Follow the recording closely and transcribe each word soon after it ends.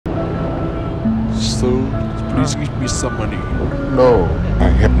Sir, please give me some money. No, I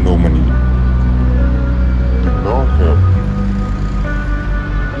have no money. Do not help.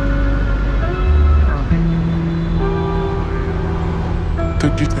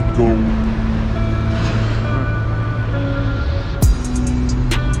 Take it and go.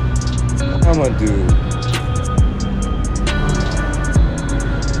 What am I do?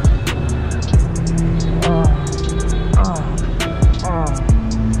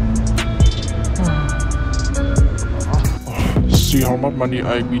 See how much money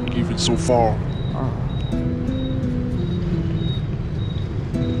I've been given so far.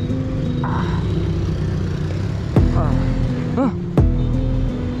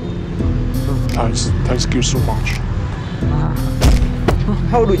 Thank you so much.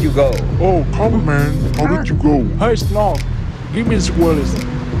 How do you go? Oh, come on, man. How did you go? Heist, no. Give me the wallet.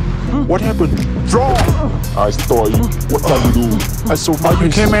 What happened? Draw! I stole it. What can you do? I sold my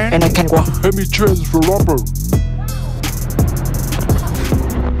piece. Okay, man. And I can walk. Help me change the rubber.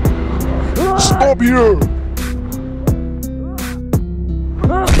 Stop here!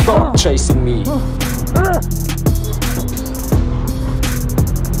 Stop chasing me.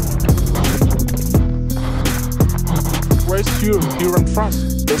 Race here and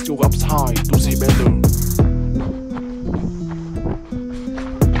fast. Let's go up high to see better.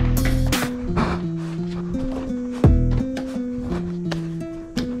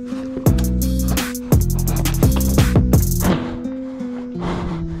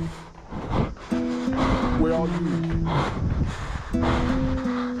 Where are you?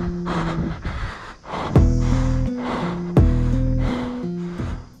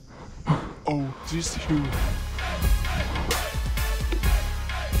 Oh, this hill.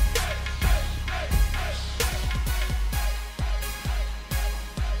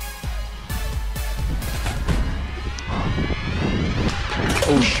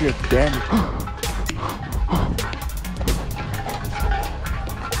 Oh shit, damn it.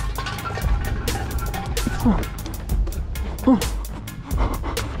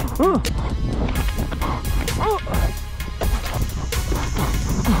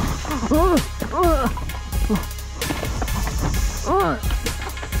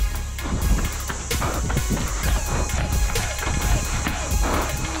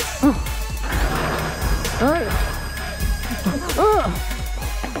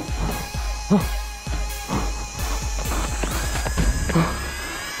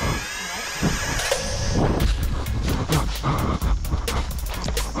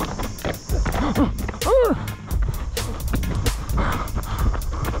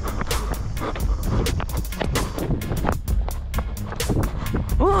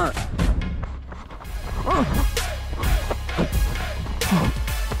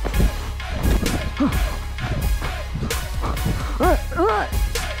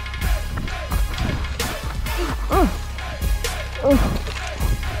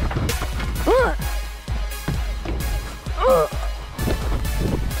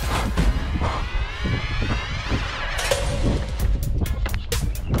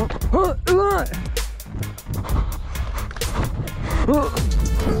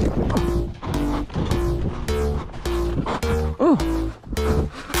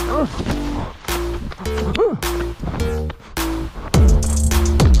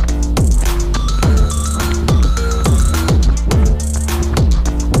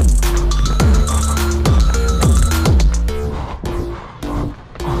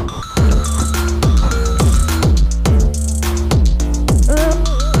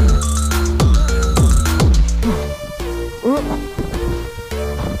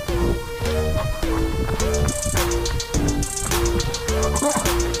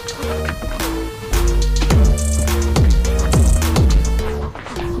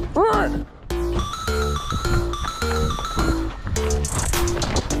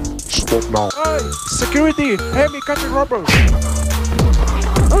 Stop now. Hey, security! Help me catch a robber!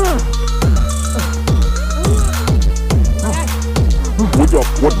 Wake up,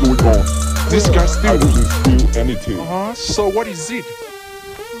 what's going on? This guy I still. didn't steal anything. So what is it?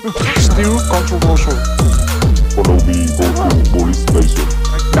 Still controversial. Follow me, go to police station.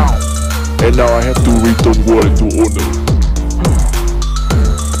 Now. And now I have to return wallet to owner.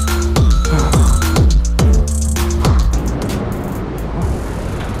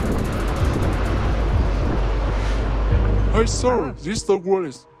 Hey sir, this is the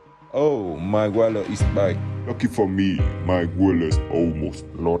wallet. Oh, my wallet is back. Lucky for me, my wallet almost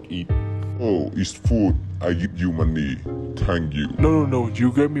lost it. Oh, it's food. I give you money. Thank you. No,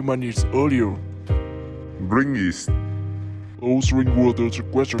 you gave me money earlier. Bring it. Those ring water to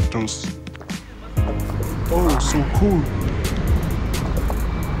questions. Oh, so cool.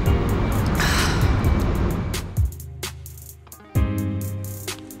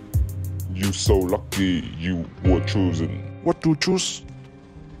 so lucky you were chosen. What to choose?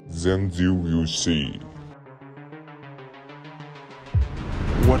 Then you will see.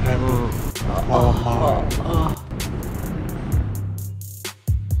 What happened? Oh my.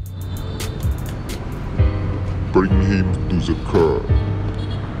 Bring him to the car.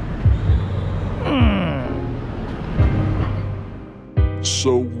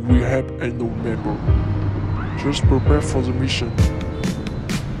 So we have a new member. Just prepare for the mission.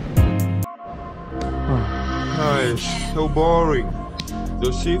 So boring.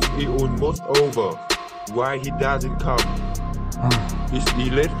 The shift is almost over. Why he doesn't come? He's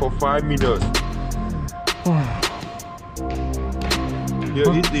delayed for 5 minutes.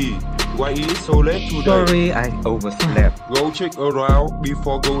 Here it is. Why is it so late today? Sorry, I overslept. Go check around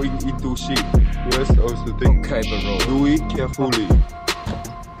before going into shift. Here's the thing. Okay, bro. Do it carefully.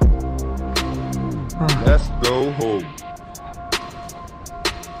 Let's go home.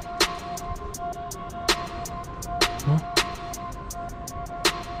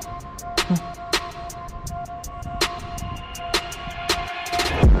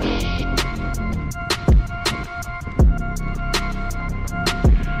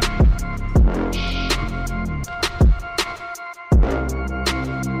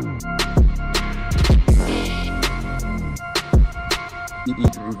 It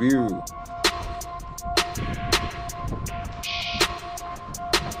is review.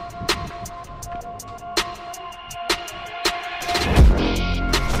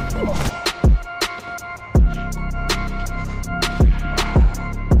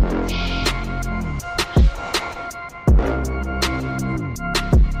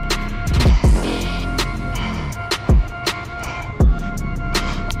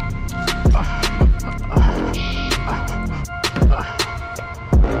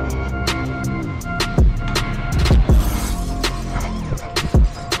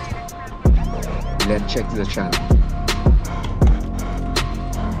 Let's check the channel.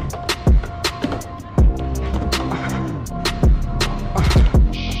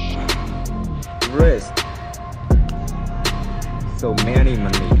 Rest. So many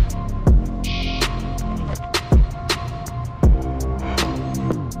money.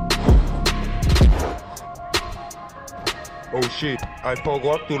 Oh shit, I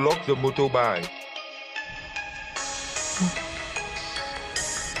forgot to lock the motorbike.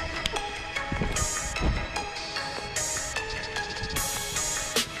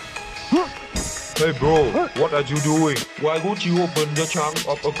 Hey bro, what are you doing? Why would you open the trunk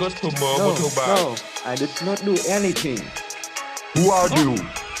of a customer motorbike? No, I did not do anything. Who are you?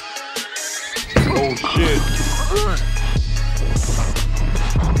 Oh shit.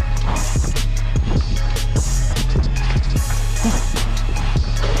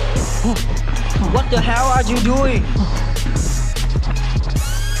 What the hell are you doing?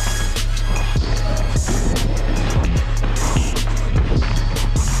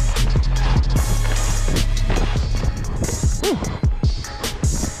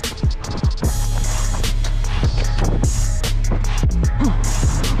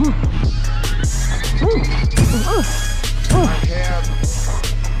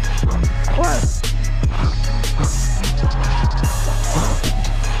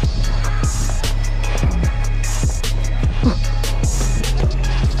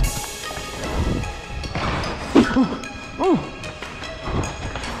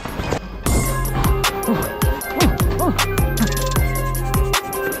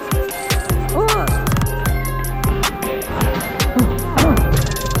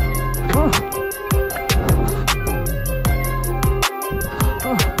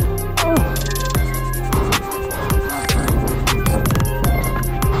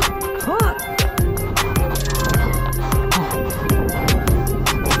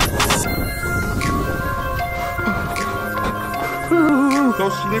 So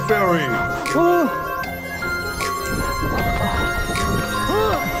slippery.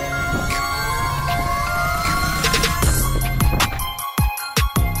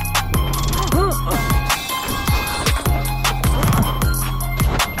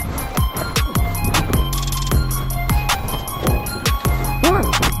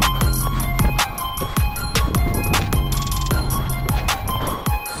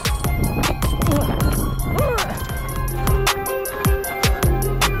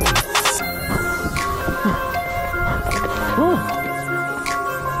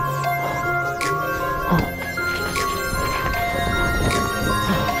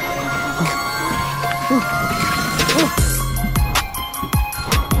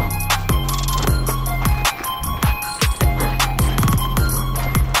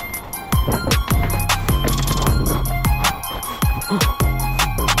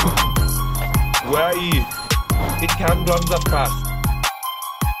 It can't run that fast.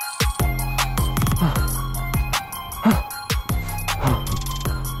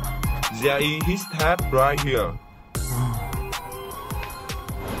 There is his head right here.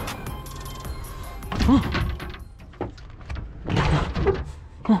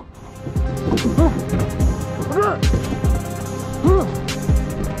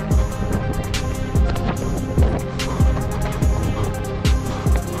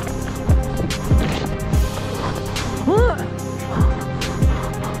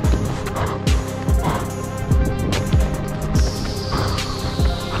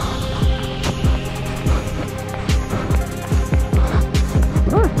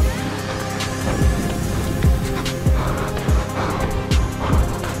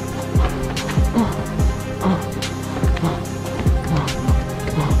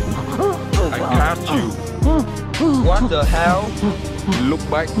 What the hell? Look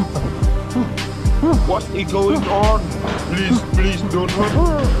back. What is going on? Please don't hurt.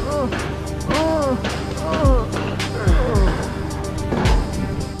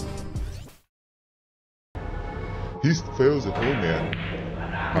 Heist fails at home, man.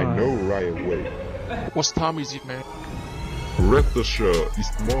 I know right away. What time is it, man? Rest assured,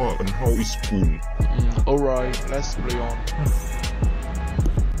 it's more and how it's cool. Alright, let's play on.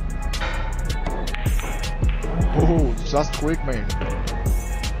 Oh, that's great, man.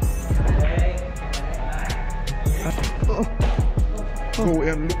 Go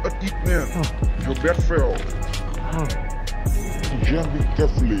and look at it, man. Your bed fell. Jump it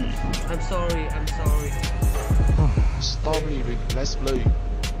carefully. I'm sorry. Stop leaving, let's play.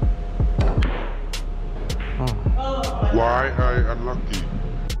 Why I unlucky?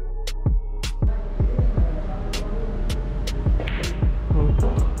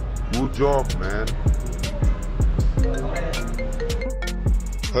 Good job, man.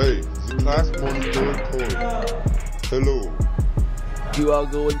 Hey, the class monitor called. Hello. You are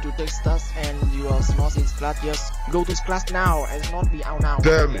going to take stats and you are not in class. Just go to class now and not be out now.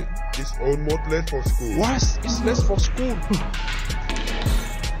 Damn it, it's almost late for school. What? It's late for school.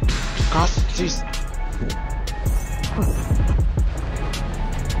 Because this.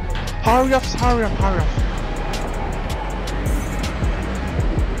 Hurry up. Hurry up. Hurry up.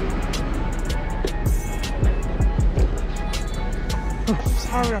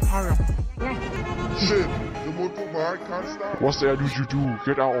 Shit, the motorbike can't stop. What there do you do?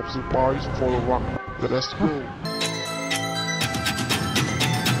 Get out of the bike for a run. Let's go.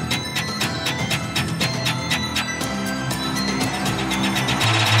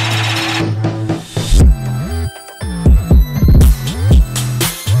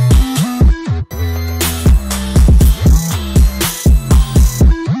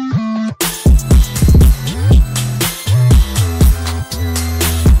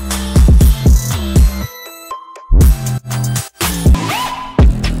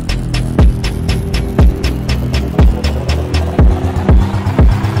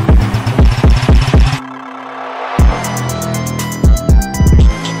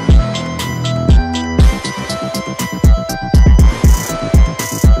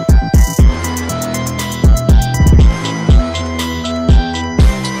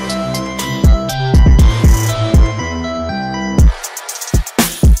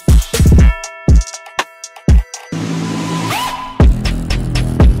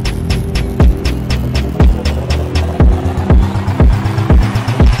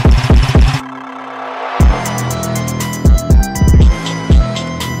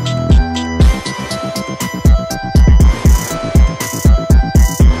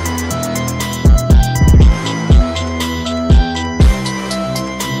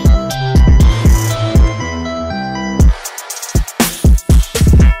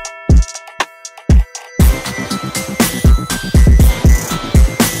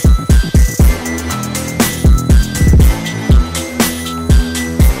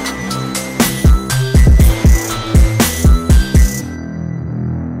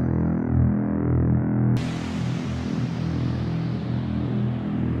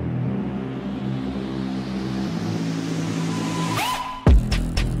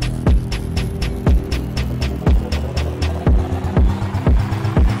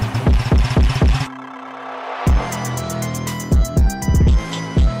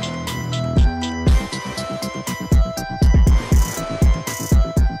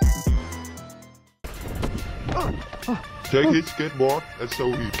 Take his skateboard and show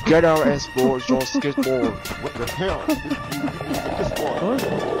him. Get out and sport your skateboard. What the hell? Skateboard.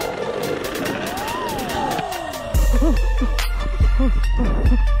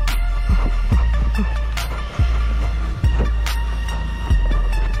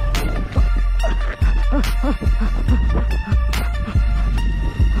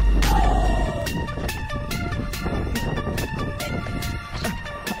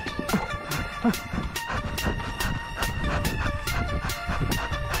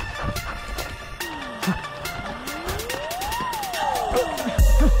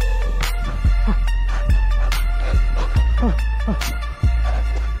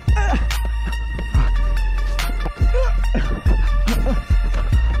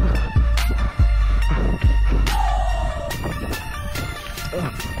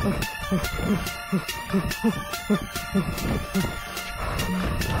 I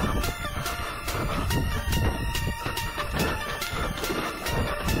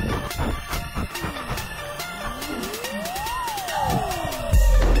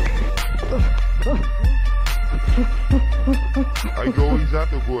going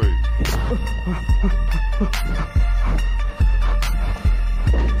that way.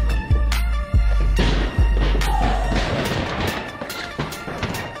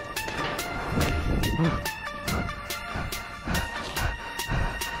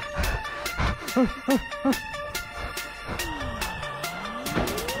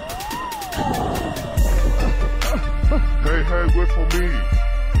 Hey, wait for me.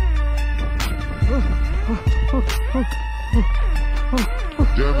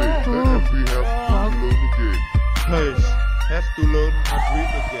 Damn it, we have to learn again. Heist has to learn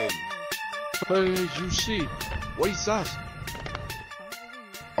HIjourdN again. Hey, you see, what is that?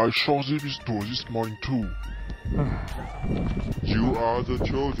 I saw this door this morning too. You are the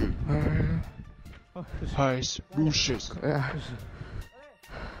chosen. Heist, bullshit.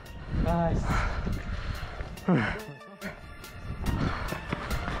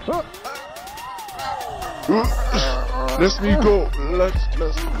 Let me go. Let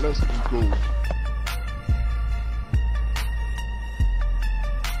me go.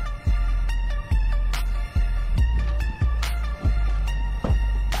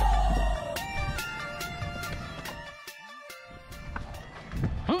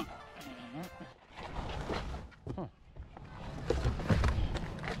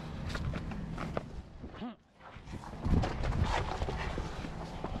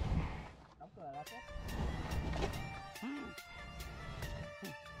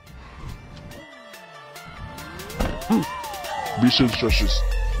 Mission success.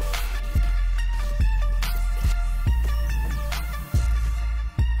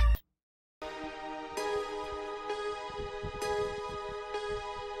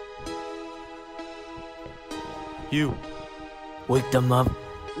 You, wake them up.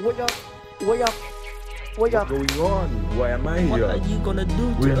 Wake up! Wake up! Wake up! What's going on? Why am I What here? are you gonna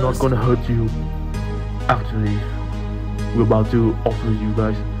do to We're not us? gonna hurt you. Actually, we're about to offer you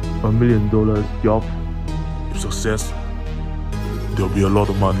guys $1 million job. If success, there'll be a lot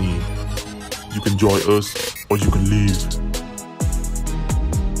of money. You can join us or you can leave.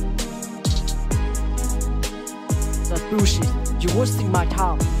 That's bullshit. You're wasting my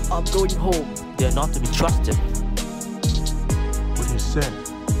time. I'm going home. They're not to be trusted. But he said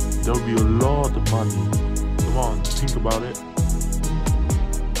there'll be a lot of money. Come on, think about it.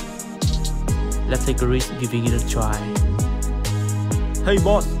 Let's take a risk giving it a try. Hey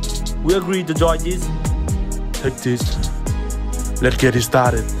boss, we agreed to join this. Take this. Let's get it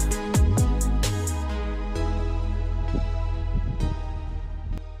started.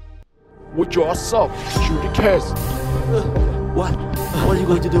 Watch your ass up. Shoot the cast. What? What are you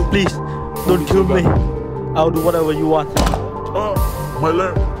going to do? Please, don't kill me. I'll do whatever you want. My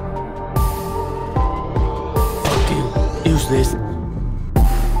leg. Fuck you. Use this.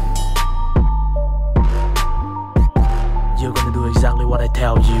 You're gonna do exactly what I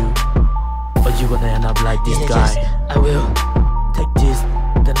tell you, or you're gonna end up like this guy. Yes, I will. Take this,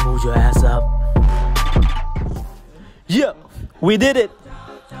 then move your ass up. Yeah, we did it.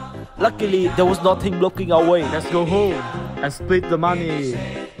 Luckily, there was nothing blocking our way. Let's go home and split the money.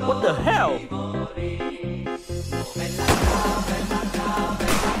 What the hell?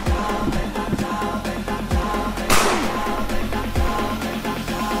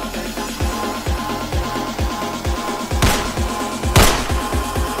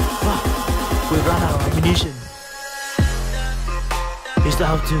 We ran out of ammunition. It's the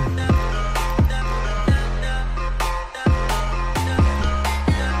how-to.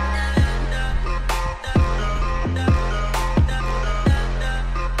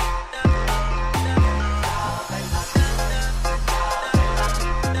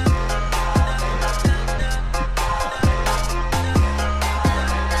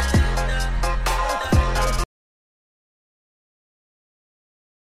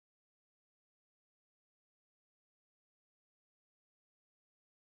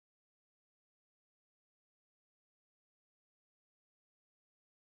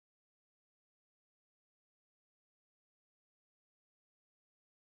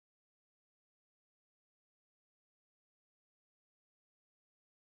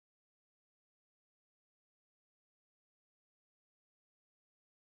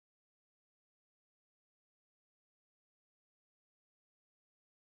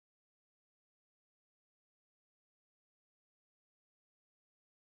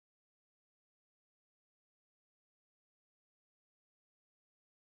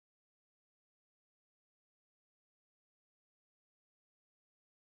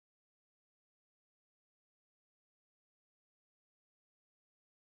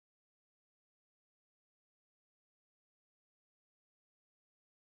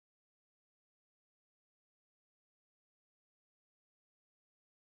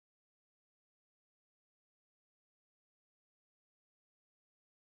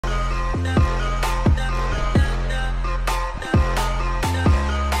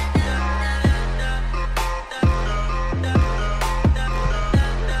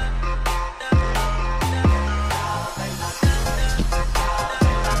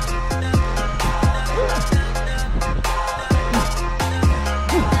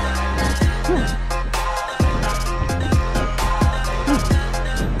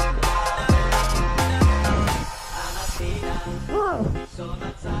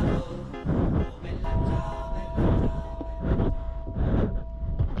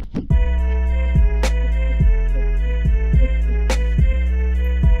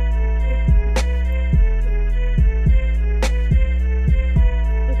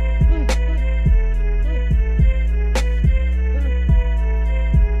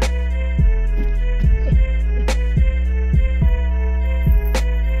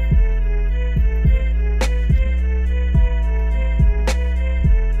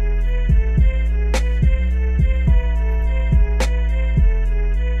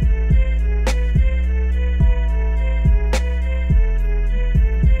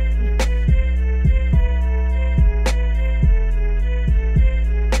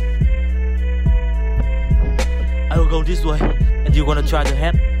 this way, and you're gonna try to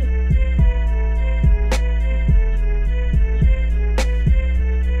head.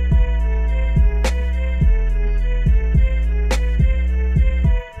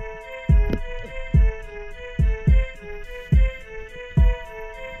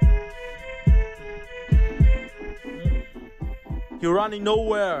 You're running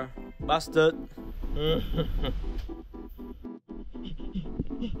nowhere, bastard.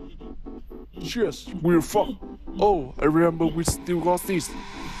 Cheers, we're fucked. Oh, I remember we still got this.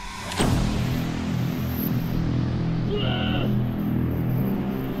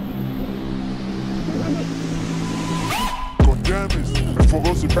 God damn it, I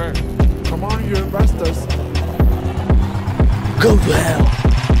forgot the bag. Come on here, bastards. Go to hell.